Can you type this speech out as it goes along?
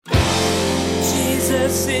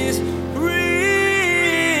Jesus is real.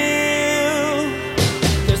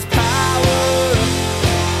 There's power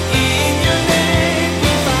in your name.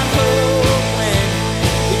 We find hope when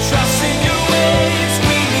we trust in your ways.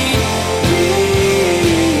 We need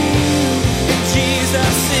real.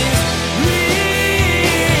 Jesus is real.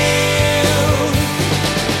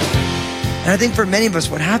 And I think for many of us,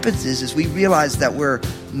 what happens is we realize that we're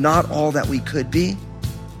not all that we could be.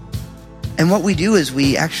 And what we do is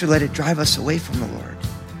we actually let it drive us away from the Lord.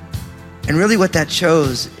 And really what that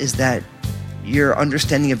shows is that your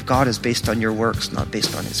understanding of God is based on your works, not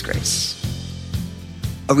based on his grace.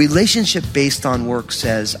 A relationship based on work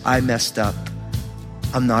says, I messed up,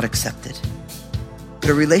 I'm not accepted.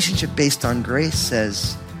 But a relationship based on grace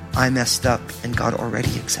says, I messed up and God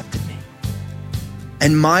already accepted me.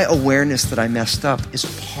 And my awareness that I messed up is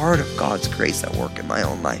part of God's grace at work in my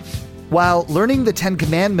own life. While learning the 10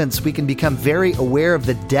 Commandments, we can become very aware of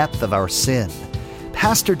the depth of our sin.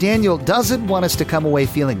 Pastor Daniel doesn't want us to come away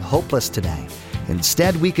feeling hopeless today.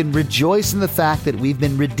 Instead, we can rejoice in the fact that we've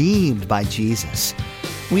been redeemed by Jesus.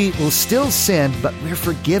 We will still sin, but we're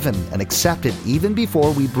forgiven and accepted even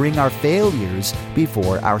before we bring our failures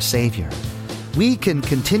before our Savior. We can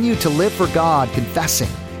continue to live for God, confessing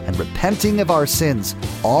and repenting of our sins,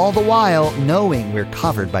 all the while knowing we're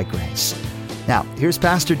covered by grace. Now, here's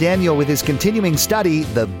Pastor Daniel with his continuing study,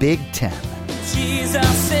 The Big Ten.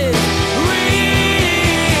 Jesus is real.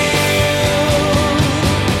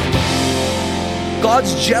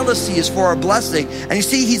 God's jealousy is for our blessing. And you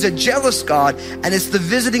see, he's a jealous God, and it's the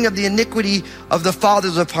visiting of the iniquity of the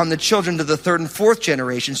fathers upon the children to the third and fourth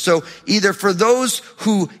generation. So either for those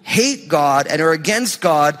who hate God and are against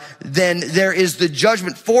God, then there is the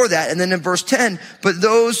judgment for that. And then in verse 10, but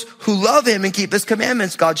those who love him and keep his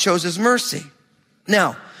commandments, God shows his mercy.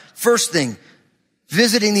 Now, first thing,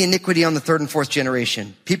 visiting the iniquity on the third and fourth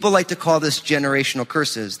generation. People like to call this generational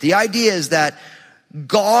curses. The idea is that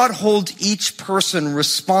God holds each person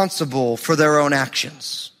responsible for their own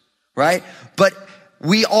actions, right? But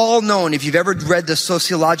we all know, and if you've ever read the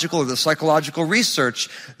sociological or the psychological research,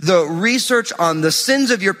 the research on the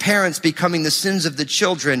sins of your parents becoming the sins of the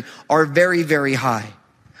children are very, very high.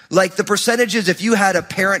 Like the percentages, if you had a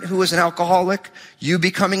parent who was an alcoholic, you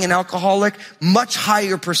becoming an alcoholic, much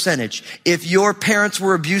higher percentage. If your parents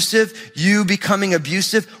were abusive, you becoming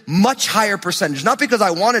abusive, much higher percentage. Not because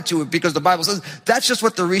I wanted to, because the Bible says, that's just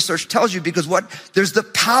what the research tells you, because there's the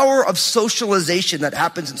power of socialization that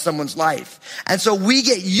happens in someone's life. And so we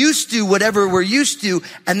get used to whatever we're used to,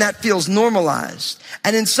 and that feels normalized.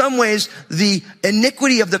 And in some ways, the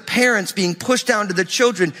iniquity of the parents being pushed down to the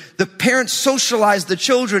children, the parents socialize the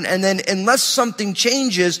children, and then unless something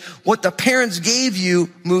changes, what the parents gave you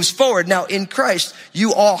moves forward. Now, in Christ,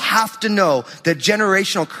 you all have to know that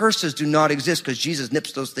generational curses do not exist because Jesus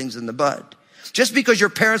nips those things in the bud. Just because your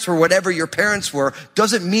parents were whatever your parents were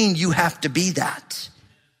doesn't mean you have to be that.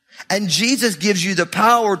 And Jesus gives you the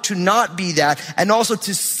power to not be that, and also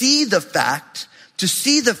to see the fact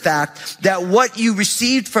that what you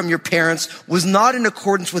received from your parents was not in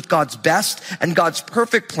accordance with God's best and God's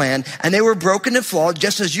perfect plan, and they were broken and flawed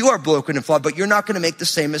just as you are broken and flawed, but you're not going to make the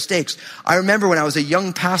same mistakes. I remember when I was a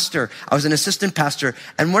young pastor, I was an assistant pastor,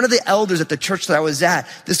 and one of the elders at the church that I was at,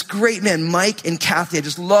 this great man, Mike and Kathy, I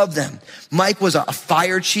just love them. Mike was a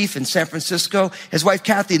fire chief in San Francisco, his wife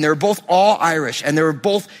Kathy, and they were both all Irish, and they were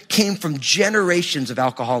both came from generations of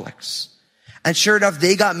alcoholics. And sure enough,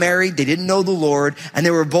 they got married, they didn't know the Lord, and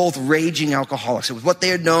they were both raging alcoholics. It was what they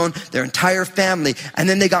had known, their entire family, and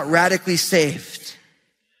then they got radically saved,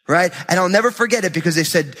 right? And I'll never forget it because they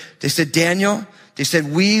said, Daniel, they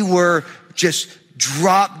said, we were just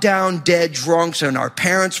drop down dead drunks, and our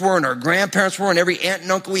parents were, and our grandparents were, and every aunt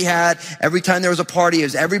and uncle we had, every time there was a party,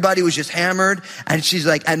 everybody was just hammered. And she's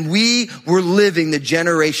like, and we were living the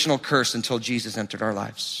generational curse until Jesus entered our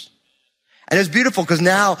lives. And it's beautiful because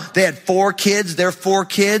now they had 4 kids, their 4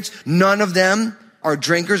 kids, none of them are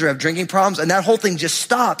drinkers or have drinking problems. And that whole thing just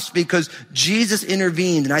stops because Jesus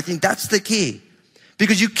intervened. And I think that's the key.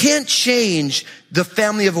 Because you can't change the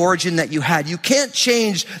family of origin that you had. You can't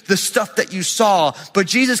change the stuff that you saw. But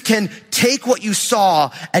Jesus can take what you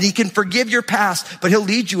saw and he can forgive your past, but he'll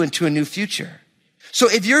lead you into a new future. So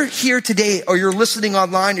if you're here today or you're listening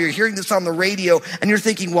online or you're hearing this on the radio and you're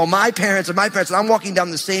thinking, well, my parents and I'm walking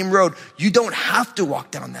down the same road, you don't have to walk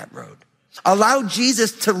down that road. Allow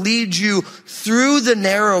Jesus to lead you through the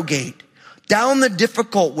narrow gate, down the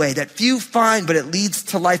difficult way that few find, but it leads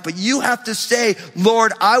to life. But you have to say,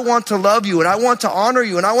 Lord, I want to love you and I want to honor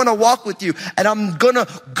you and I want to walk with you. And I'm going to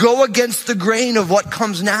go against the grain of what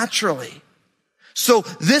comes naturally. So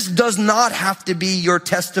this does not have to be your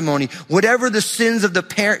testimony. Whatever the sins of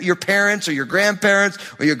your parents or your grandparents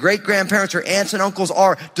or your great-grandparents or aunts and uncles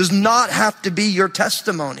are, does not have to be your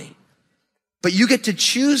testimony. But you get to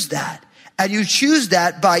choose that. And you choose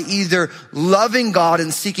that by either loving God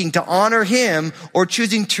and seeking to honor him or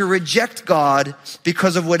choosing to reject God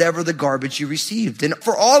because of whatever the garbage you received. And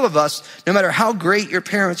for all of us, no matter how great your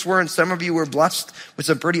parents were, and some of you were blessed with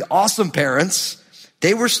some pretty awesome parents,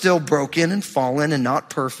 they were still broken and fallen and not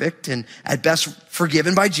perfect and at best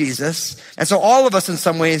forgiven by Jesus. And so all of us in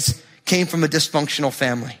some ways came from a dysfunctional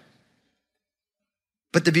family.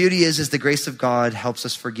 But the beauty is the grace of God helps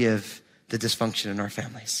us forgive the dysfunction in our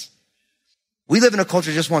families. We live in a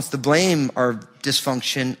culture that just wants to blame our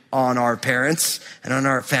dysfunction on our parents and on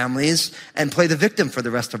our families and play the victim for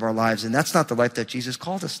the rest of our lives. And that's not the life that Jesus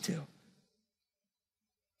called us to.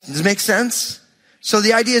 Does it make sense? So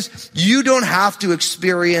the idea is you don't have to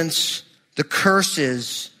experience the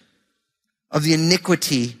curses of the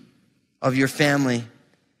iniquity of your family,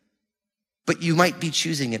 but you might be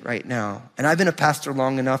choosing it right now. And I've been a pastor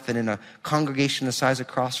long enough and in a congregation the size of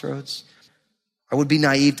Crossroads, I would be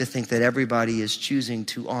naive to think that everybody is choosing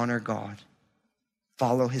to honor God,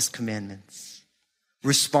 follow his commandments,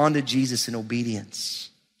 respond to Jesus in obedience.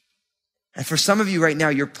 And for some of you right now,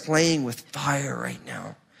 you're playing with fire right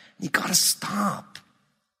now. You gotta stop.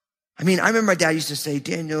 I mean, I remember my dad used to say,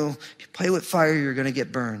 Daniel, if you play with fire, you're gonna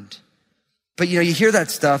get burned. But you hear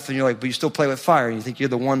that stuff and you're like, but you still play with fire. And you think you're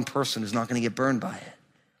the one person who's not gonna get burned by it.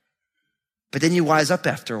 But then you wise up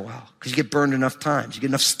after a while because you get burned enough times. You get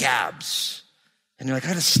enough scabs. And you're like, I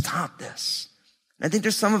gotta stop this. And I think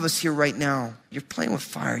there's some of us here right now, you're playing with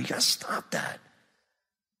fire. You gotta stop that.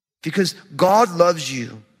 Because God loves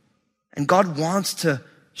you and God wants to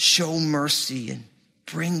show mercy and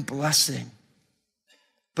bring blessing.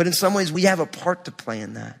 But in some ways, we have a part to play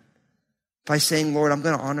in that by saying, Lord, I'm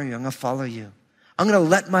gonna honor you. I'm gonna follow you. I'm gonna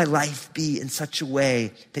let my life be in such a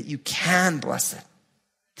way that you can bless it.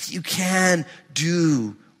 That you can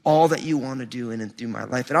do all that you want to do in and through my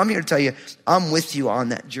life. And I'm here to tell you, I'm with you on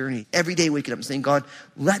that journey. Every day waking up and saying, God,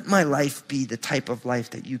 let my life be the type of life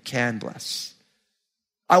that you can bless.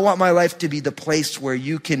 I want my life to be the place where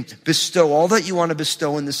you can bestow all that you want to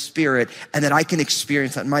bestow in the Spirit and that I can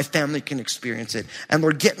experience that and my family can experience it. And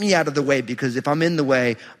Lord, get me out of the way because if I'm in the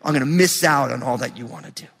way, I'm going to miss out on all that you want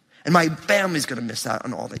to do. And my family's going to miss out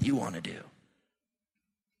on all that you want to do.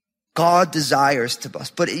 God desires to bless.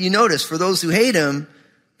 But you notice, for those who hate him,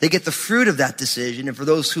 they get the fruit of that decision. And for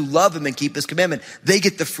those who love him and keep his commandment, they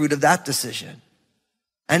get the fruit of that decision.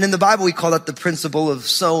 And in the Bible, we call that the principle of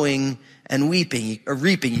sowing and weeping or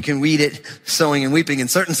reaping. You can read it, sowing and weeping in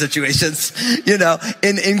certain situations,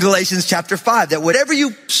 in Galatians chapter 5, that whatever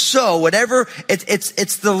you sow, whatever,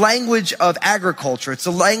 it's the language of agriculture. It's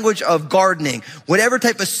the language of gardening. Whatever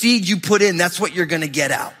type of seed you put in, that's what you're going to get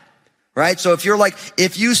out, right? So if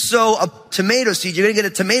you sow a tomato seed, you're going to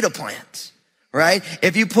get a tomato plant. Right?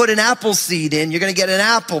 If you put an apple seed in, you're going to get an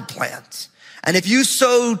apple plant. And if you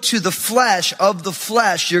sow to the flesh of the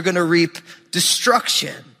flesh, you're going to reap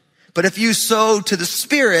destruction. But if you sow to the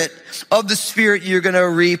Spirit of the Spirit, you're going to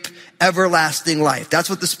reap everlasting life. That's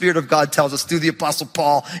what the Spirit of God tells us through the Apostle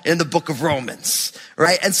Paul in the book of Romans.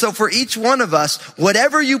 Right? And so for each one of us,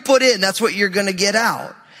 whatever you put in, that's what you're going to get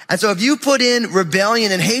out. And so if you put in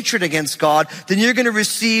rebellion and hatred against God, then you're going to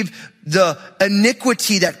receive the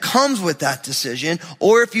iniquity that comes with that decision.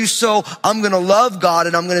 Or if you sow, I'm going to love God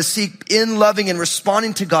and I'm going to seek in loving and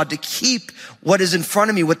responding to God to keep what is in front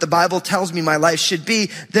of me, what the Bible tells me my life should be,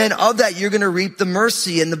 then of that you're going to reap the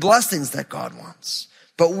mercy and the blessings that God wants.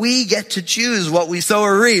 But we get to choose what we sow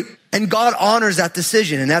or reap. And God honors that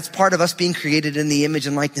decision. And that's part of us being created in the image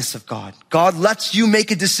and likeness of God. God lets you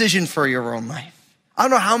make a decision for your own life. I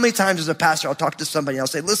don't know how many times as a pastor I'll talk to somebody and I'll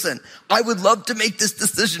say, listen, I would love to make this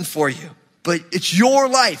decision for you, but it's your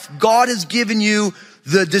life. God has given you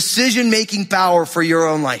the decision-making power for your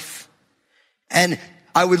own life. And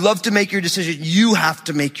I would love to make your decision. You have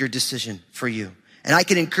to make your decision for you. And I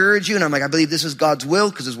can encourage you, and I'm like, I believe this is God's will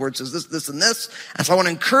because his word says this, this, and this. And so I want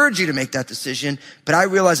to encourage you to make that decision. But I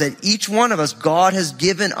realize that each one of us, God has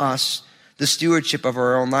given us the stewardship of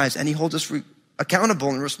our own lives, and he holds us accountable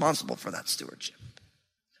and responsible for that stewardship.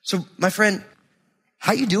 So, my friend,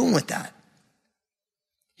 how you doing with that?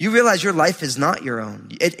 You realize your life is not your own.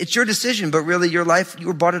 It's your decision, but really your life, you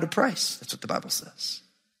were bought at a price. That's what the Bible says.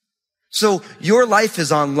 So your life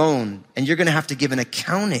is on loan, and you're going to have to give an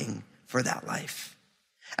accounting for that life.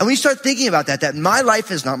 And when you start thinking about that my life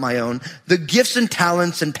is not my own, the gifts and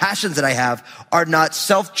talents and passions that I have are not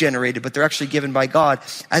self-generated, but they're actually given by God,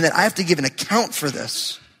 and that I have to give an account for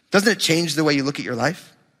this. Doesn't it change the way you look at your life?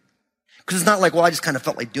 Because it's not like, well, I just kind of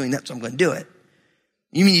felt like doing that, so I'm going to do it.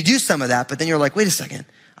 You mean you do some of that, but then you're like, wait a second,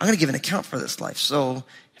 I'm going to give an account for this life. So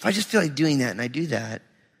if I just feel like doing that and I do that,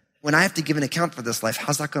 when I have to give an account for this life,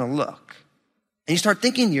 how's that going to look? And you start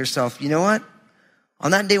thinking to yourself, you know what?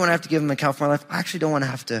 On that day when I have to give an account for my life, I actually don't want to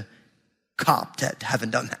have to cop that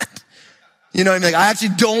haven't done that. You know what I mean? Like, I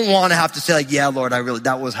actually don't want to have to say like, yeah, Lord,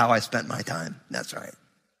 that was how I spent my time. That's right.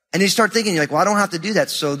 And you start thinking, you're like, well, I don't have to do that.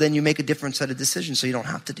 So then you make a different set of decisions so you don't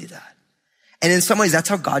have to do that. And in some ways, that's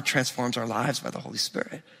how God transforms our lives by the Holy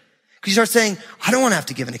Spirit. Because you start saying, I don't want to have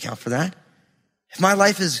to give an account for that. If my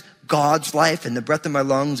life is God's life and the breath in my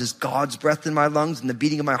lungs is God's breath in my lungs and the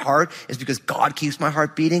beating of my heart is because God keeps my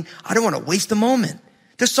heart beating, I don't want to waste a moment.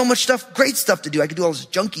 There's so much stuff, great stuff to do. I could do all this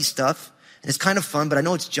junky stuff and it's kind of fun, but I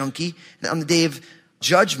know it's junky. And on the day of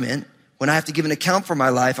judgment, when I have to give an account for my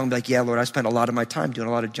life, I'm like, yeah, Lord, I spent a lot of my time doing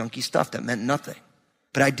a lot of junky stuff that meant nothing.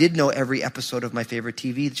 But I did know every episode of my favorite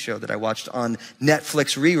TV show that I watched on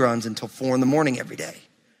Netflix reruns until 4 a.m. every day.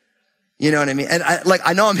 You know what I mean? And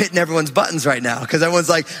I know I'm hitting everyone's buttons right now because everyone's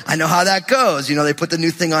like, I know how that goes. You know, they put the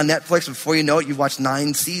new thing on Netflix. Before you know it, you've watched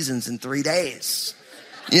 9 seasons in 3 days.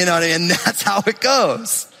 You know what I mean? And that's how it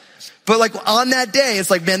goes. But like on that day,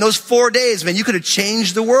 it's like, man, those 4 days, man, you could have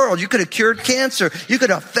changed the world. You could have cured cancer. You could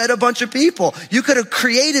have fed a bunch of people. You could have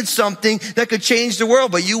created something that could change the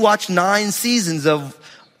world. But you watched 9 seasons of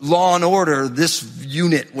Law and Order, this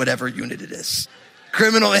unit, whatever unit it is.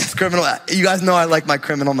 Criminal. You guys know I like my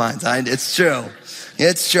Criminal Minds. It's true.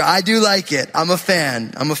 It's true. I do like it. I'm a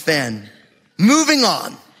fan. Moving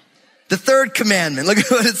on. The third commandment. Look at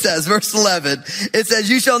what it says. Verse 11. It says,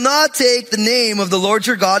 you shall not take the name of the Lord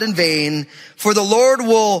your God in vain, for the Lord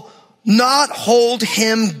will not hold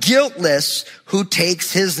him guiltless who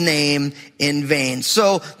takes his name in vain.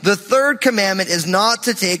 So the third commandment is not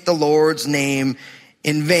to take the Lord's name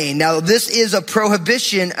in vain. Now, this is a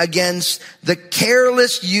prohibition against the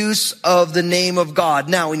careless use of the name of God.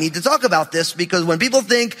 Now, we need to talk about this because when people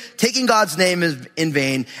think taking God's name is in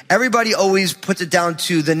vain, everybody always puts it down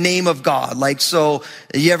to the name of God. Like, so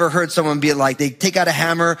you ever heard someone be like, they take out a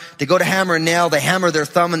hammer, they go to hammer a nail, they hammer their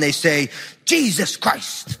thumb and they say, Jesus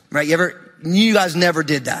Christ, right? You guys never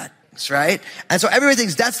did that, right? And so everybody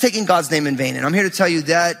thinks that's taking God's name in vain. And I'm here to tell you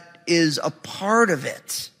that is a part of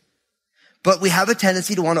it. But we have a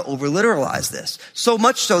tendency to want to over-literalize this. So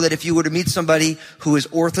much so that if you were to meet somebody who is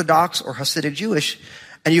Orthodox or Hasidic Jewish,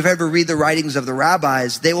 and you've ever read the writings of the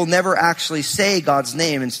rabbis, they will never actually say God's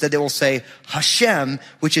name. Instead, they will say Hashem,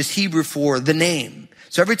 which is Hebrew for the name.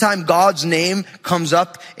 So every time God's name comes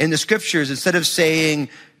up in the scriptures, instead of saying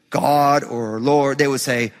God or Lord, they would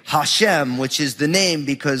say Hashem, which is the name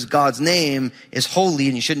because God's name is holy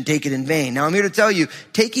and you shouldn't take it in vain. Now I'm here to tell you,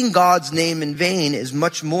 taking God's name in vain is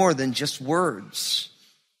much more than just words.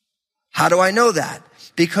 How do I know that?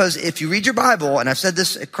 Because if you read your Bible, and I've said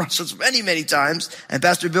this at Crossroads many, many times, and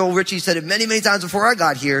Pastor Bill Ritchie said it many, many times before I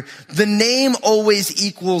got here, the name always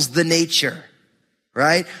equals the nature.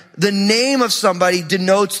 Right? The name of somebody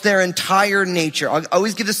denotes their entire nature. I'll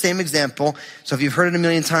always give the same example. So if you've heard it a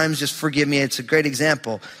million times, just forgive me. It's a great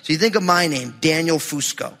example. So you think of my name, Daniel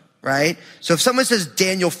Fusco, right? So if someone says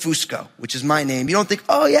Daniel Fusco, which is my name, you don't think,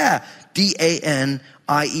 oh yeah, DANIEL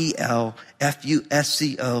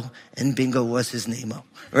FUSCO, and bingo was his name-o,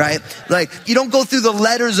 right? Like, you don't go through the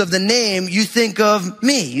letters of the name, you think of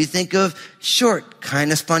me. You think of short,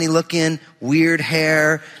 kind of funny looking, weird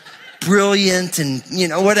hair, brilliant, and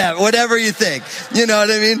whatever you think. You know what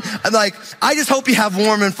I mean? I'm like, I just hope you have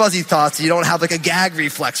warm and fuzzy thoughts. So you don't have like a gag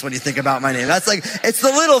reflex when you think about my name. That's like, it's the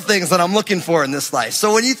little things that I'm looking for in this life.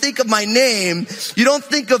 So when you think of my name, you don't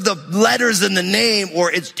think of the letters in the name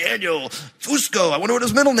or it's Daniel Fusco. I wonder what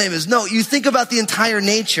his middle name is. No, you think about the entire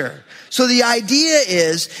nature. So the idea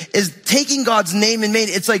is taking God's name in vain.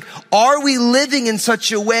 It's like, are we living in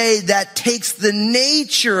such a way that takes the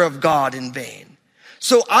nature of God in vain?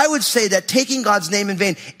 So I would say that taking God's name in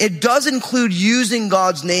vain, it does include using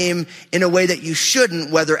God's name in a way that you shouldn't,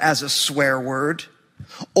 whether as a swear word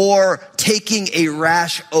or taking a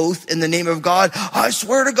rash oath in the name of God. I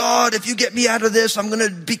swear to God, if you get me out of this, I'm going to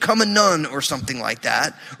become a nun or something like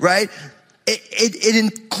that, right? It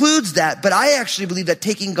includes that, but I actually believe that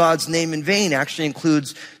taking God's name in vain actually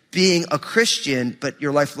includes being a Christian, but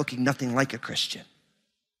your life looking nothing like a Christian.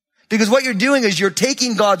 Because what you're doing is you're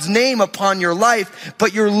taking God's name upon your life,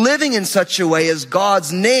 but you're living in such a way as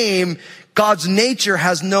God's name, God's nature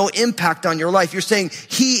has no impact on your life. You're saying,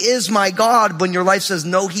 He is my God, when your life says,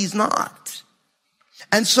 no, He's not.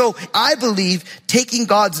 And so I believe taking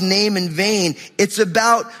God's name in vain, it's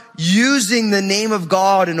about using the name of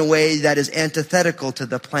God in a way that is antithetical to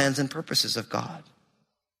the plans and purposes of God.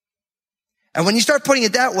 And when you start putting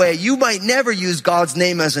it that way, you might never use God's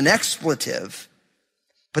name as an expletive,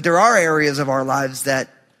 but there are areas of our lives that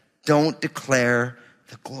don't declare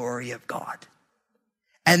the glory of God.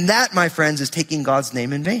 And that, my friends, is taking God's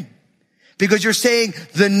name in vain. Because you're saying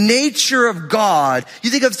the nature of God, you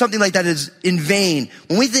think of something like that as in vain.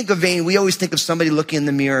 When we think of vain, we always think of somebody looking in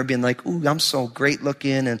the mirror being like, ooh, I'm so great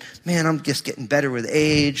looking, and man, I'm just getting better with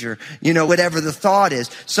age, or, whatever the thought is.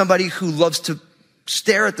 Somebody who loves to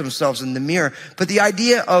stare at themselves in the mirror. But the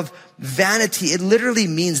idea of vanity, it literally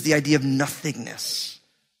means the idea of nothingness.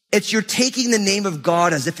 It's you're taking the name of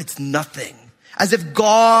God as if it's nothing. As if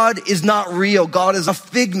God is not real. God is a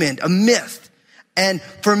figment, a myth. And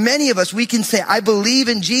for many of us, we can say, I believe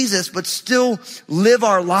in Jesus, but still live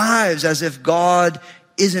our lives as if God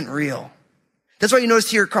isn't real. That's why you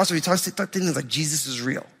notice here at Crossroads, we talk things like Jesus is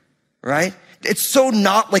real, right? It's so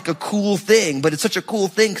not like a cool thing, but it's such a cool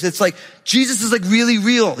thing because it's like Jesus is like really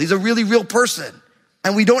real. He's a really real person.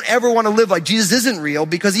 And we don't ever want to live like Jesus isn't real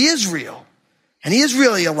because he is real. And he is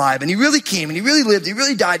really alive, and he really came, and he really lived, he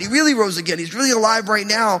really died, he really rose again, he's really alive right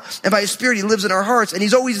now, and by his Spirit he lives in our hearts, and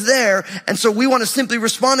he's always there, and so we want to simply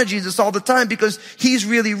respond to Jesus all the time because he's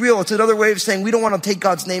really real. It's another way of saying we don't want to take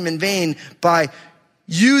God's name in vain by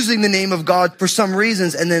using the name of God for some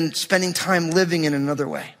reasons and then spending time living in another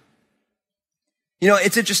way.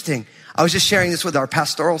 It's interesting. I was just sharing this with our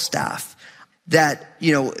pastoral staff that,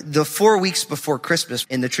 the 4 weeks before Christmas,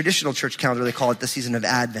 in the traditional church calendar, they call it the season of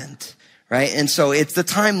Advent. Right? And so it's the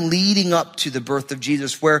time leading up to the birth of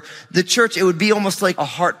Jesus where the church, it would be almost like a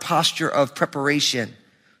heart posture of preparation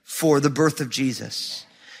for the birth of Jesus.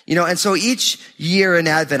 And so each year in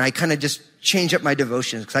Advent, I kind of just change up my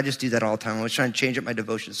devotions because I just do that all the time. I was trying to change up my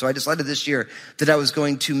devotions. So I decided this year that I was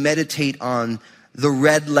going to meditate on the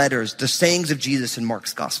red letters, the sayings of Jesus in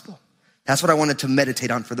Mark's gospel. That's what I wanted to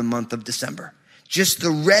meditate on for the month of December. Just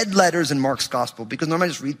the red letters in Mark's gospel, because normally I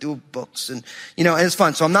just read through books and it's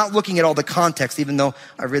fun. So I'm not looking at all the context, even though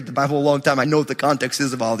I read the Bible a long time. I know what the context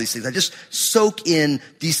is of all these things. I just soak in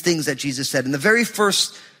these things that Jesus said. And the very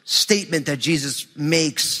first statement that Jesus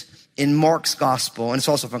makes in Mark's gospel, and it's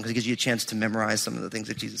also fun because it gives you a chance to memorize some of the things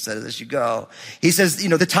that Jesus said as you go. He says,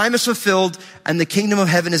 the time is fulfilled and the kingdom of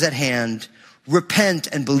heaven is at hand. Repent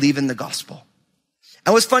and believe in the gospel.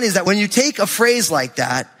 And what's funny is that when you take a phrase like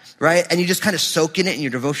that, right, and you just kind of soak in it in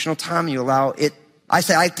your devotional time, and you allow it. I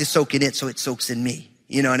say I like to soak in it so it soaks in me.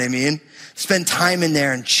 You know what I mean? Spend time in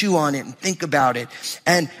there and chew on it and think about it.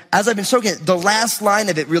 And as I've been soaking it, the last line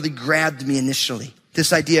of it really grabbed me initially.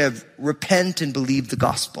 This idea of repent and believe the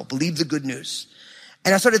gospel, believe the good news.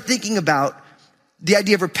 And I started thinking about the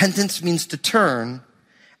idea of repentance means to turn,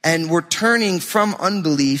 and we're turning from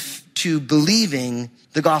unbelief to believing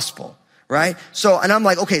the gospel. Right? And I'm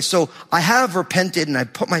like, okay, so I have repented and I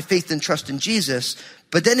put my faith and trust in Jesus,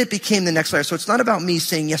 but then it became the next layer. So it's not about me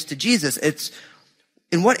saying yes to Jesus. It's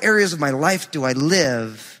in what areas of my life do I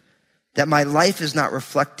live that my life is not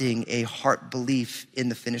reflecting a heart belief in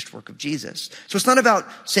the finished work of Jesus. So it's not about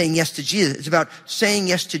saying yes to Jesus. It's about saying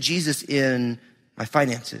yes to Jesus in my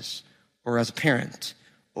finances or as a parent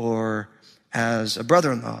or as a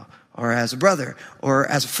brother-in-law or as a brother, or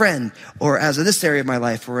as a friend, or as in this area of my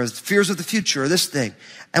life, or as fears of the future, or this thing.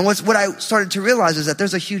 And what I started to realize is that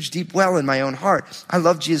there's a huge deep well in my own heart. I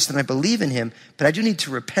love Jesus and I believe in him, but I do need to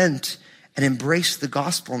repent and embrace the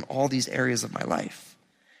gospel in all these areas of my life.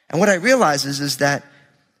 And what I realize is that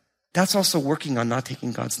that's also working on not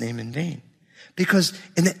taking God's name in vain. Because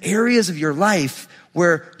in the areas of your life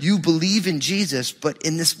where you believe in Jesus, but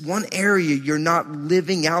in this one area you're not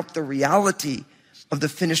living out the reality of the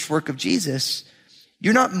finished work of Jesus,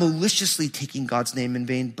 you're not maliciously taking God's name in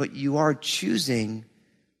vain, but you are choosing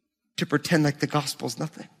to pretend like the gospel's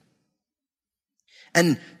nothing.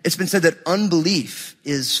 And it's been said that unbelief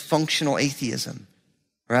is functional atheism,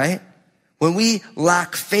 right? When we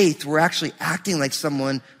lack faith, we're actually acting like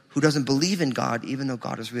someone who doesn't believe in God, even though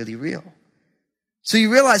God is really real. So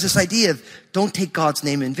you realize this idea of don't take God's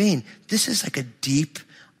name in vain. This is like a deep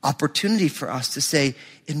opportunity for us to say,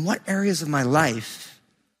 in what areas of my life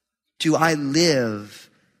do I live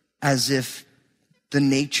as if the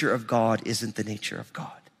nature of God isn't the nature of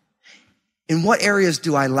God? In what areas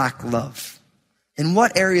do I lack love? In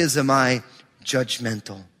what areas am I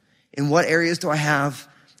judgmental? In what areas do I have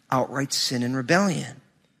outright sin and rebellion?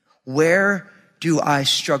 Where do I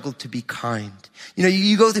struggle to be kind?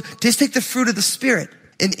 You go through, just take the fruit of the Spirit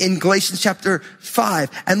in Galatians chapter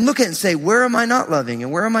 5 and look at it and say, where am I not loving?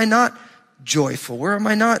 And where am I not joyful? Where am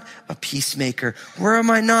I not a peacemaker? Where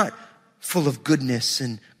am I not full of goodness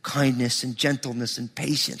and kindness and gentleness and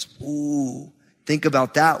patience? Ooh, think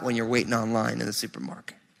about that when you're waiting online in the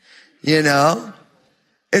supermarket.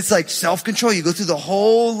 It's like self-control. You go through the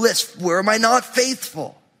whole list. Where am I not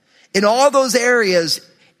faithful? In all those areas,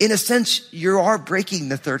 in a sense, you are breaking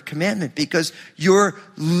the third commandment because you're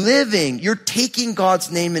taking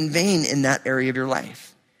God's name in vain in that area of your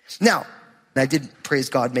life. Now, I did, praise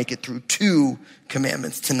God, make it through 2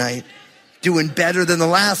 commandments tonight. Doing better than the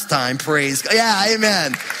last time, praise God. Yeah,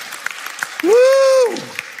 amen. Woo!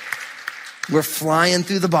 We're flying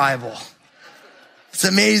through the Bible. It's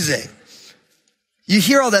amazing. You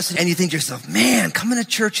hear all this and you think to yourself, man, coming to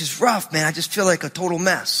church is rough, man. I just feel like a total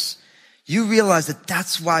mess. You realize that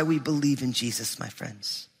that's why we believe in Jesus, my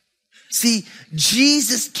friends. See,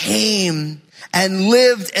 Jesus came and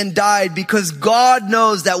lived and died because God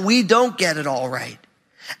knows that we don't get it all right.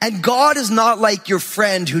 And God is not like your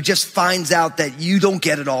friend who just finds out that you don't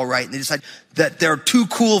get it all right and they decide that they're too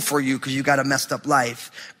cool for you because you got a messed up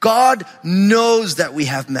life. God knows that we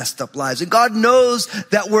have messed up lives, and God knows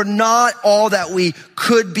that we're not all that we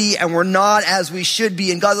could be and we're not as we should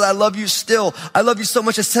be. And God, I love you still. I love you so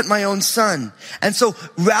much I sent my own son. And so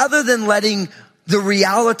rather than letting the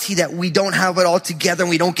reality that we don't have it all together and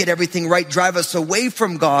we don't get everything right drive us away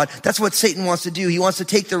from God, that's what Satan wants to do. He wants to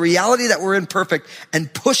take the reality that we're imperfect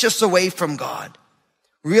and push us away from God.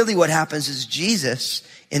 Really what happens is Jesus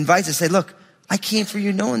invites us, say, look, I came for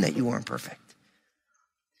you knowing that you weren't perfect.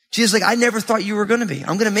 Jesus is like, I never thought you were going to be.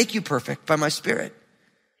 I'm going to make you perfect by my Spirit.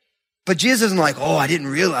 But Jesus isn't like, oh, I didn't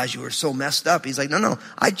realize you were so messed up. He's like, no,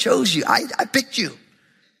 I chose you. I picked you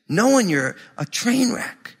knowing you're a train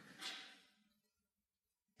wreck.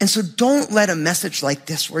 And so don't let a message like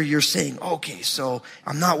this where you're saying, okay, so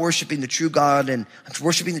I'm not worshiping the true God and I'm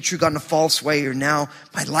worshiping the true God in a false way, or now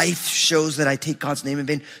my life shows that I take God's name in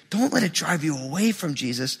vain. Don't let it drive you away from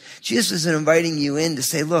Jesus. Jesus is inviting you in to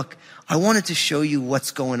say, look, I wanted to show you what's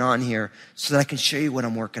going on here so that I can show you what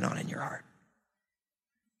I'm working on in your heart.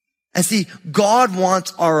 And see, God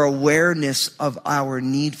wants our awareness of our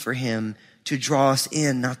need for him to draw us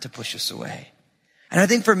in, not to push us away. And I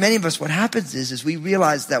think for many of us, what happens is we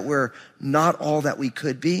realize that we're not all that we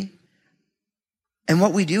could be. And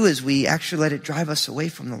what we do is we actually let it drive us away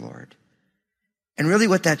from the Lord. And really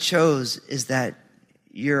what that shows is that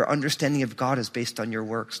your understanding of God is based on your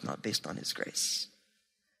works, not based on his grace.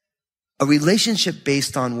 A relationship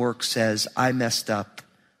based on works says, I messed up,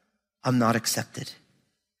 I'm not accepted.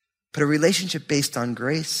 But a relationship based on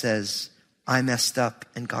grace says, I messed up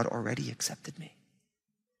and God already accepted me.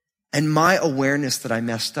 And my awareness that I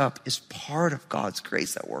messed up is part of God's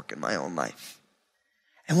grace at work in my own life.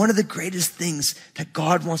 And one of the greatest things that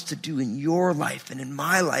God wants to do in your life and in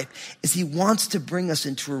my life is he wants to bring us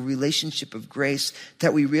into a relationship of grace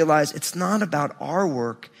that we realize it's not about our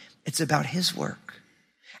work, it's about his work.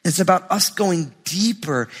 It's about us going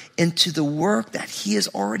deeper into the work that he has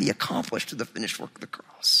already accomplished through the finished work of the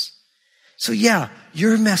cross. So yeah,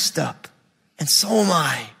 you're messed up, and so am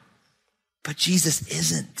I, but Jesus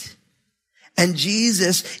isn't. And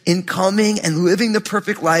Jesus, in coming and living the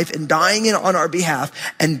perfect life and dying on our behalf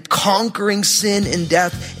and conquering sin and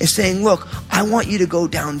death, is saying, look, I want you to go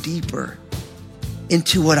down deeper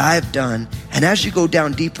into what I've done. And as you go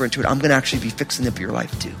down deeper into it, I'm going to actually be fixing up your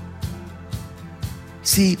life too.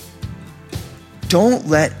 See, don't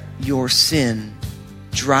let your sin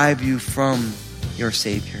drive you from your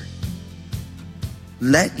Savior.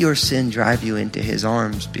 Let your sin drive you into his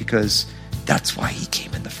arms, because that's why he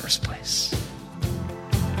came in the first place.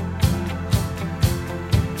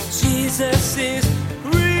 Jesus is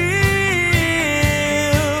real.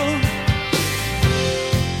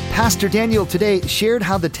 Pastor Daniel today shared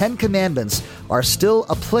how the 10 Commandments are still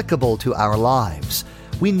applicable to our lives.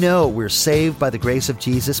 We know we're saved by the grace of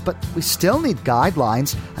Jesus, but we still need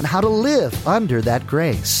guidelines on how to live under that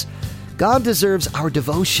grace. God deserves our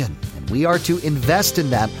devotion, and we are to invest in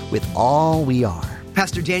that with all we are.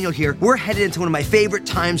 Pastor Daniel here. We're headed into one of my favorite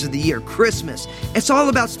times of the year, Christmas. It's all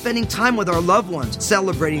about spending time with our loved ones,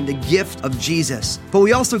 celebrating the gift of Jesus. But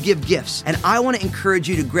we also give gifts, and I want to encourage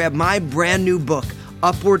you to grab my brand new book,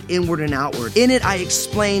 Upward, Inward, and Outward. In it, I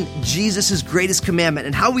explain Jesus' greatest commandment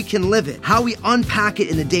and how we can live it, how we unpack it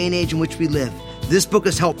in the day and age in which we live. This book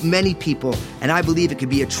has helped many people, and I believe it could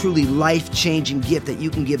be a truly life-changing gift that you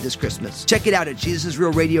can give this Christmas. Check it out at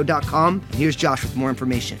JesusIsRealRadio.com, and here's Josh with more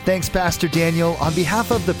information. Thanks, Pastor Daniel. On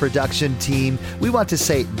behalf of the production team, we want to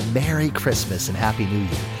say Merry Christmas and Happy New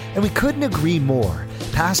Year. And we couldn't agree more.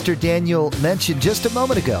 Pastor Daniel mentioned just a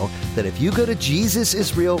moment ago that if you go to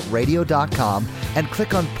JesusIsRealRadio.com and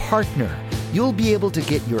click on Partner, you'll be able to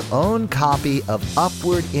get your own copy of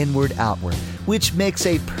Upward, Inward, Outward, which makes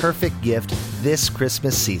a perfect gift this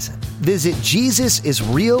Christmas season. Visit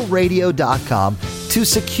JesusIsRealRadio.com to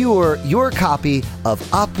secure your copy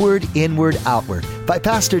of Upward, Inward, Outward by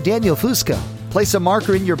Pastor Daniel Fusco. Place a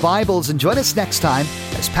marker in your Bibles and join us next time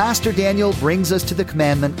as Pastor Daniel brings us to the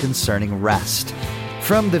commandment concerning rest.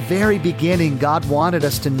 From the very beginning, God wanted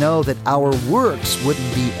us to know that our works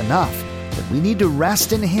wouldn't be enough, that we need to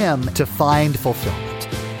rest in Him to find fulfillment.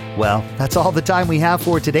 Well, that's all the time we have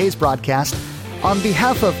for today's broadcast. On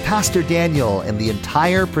behalf of Pastor Daniel and the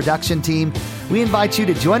entire production team, we invite you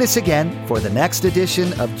to join us again for the next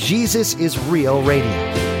edition of Jesus is Real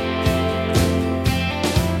Radio.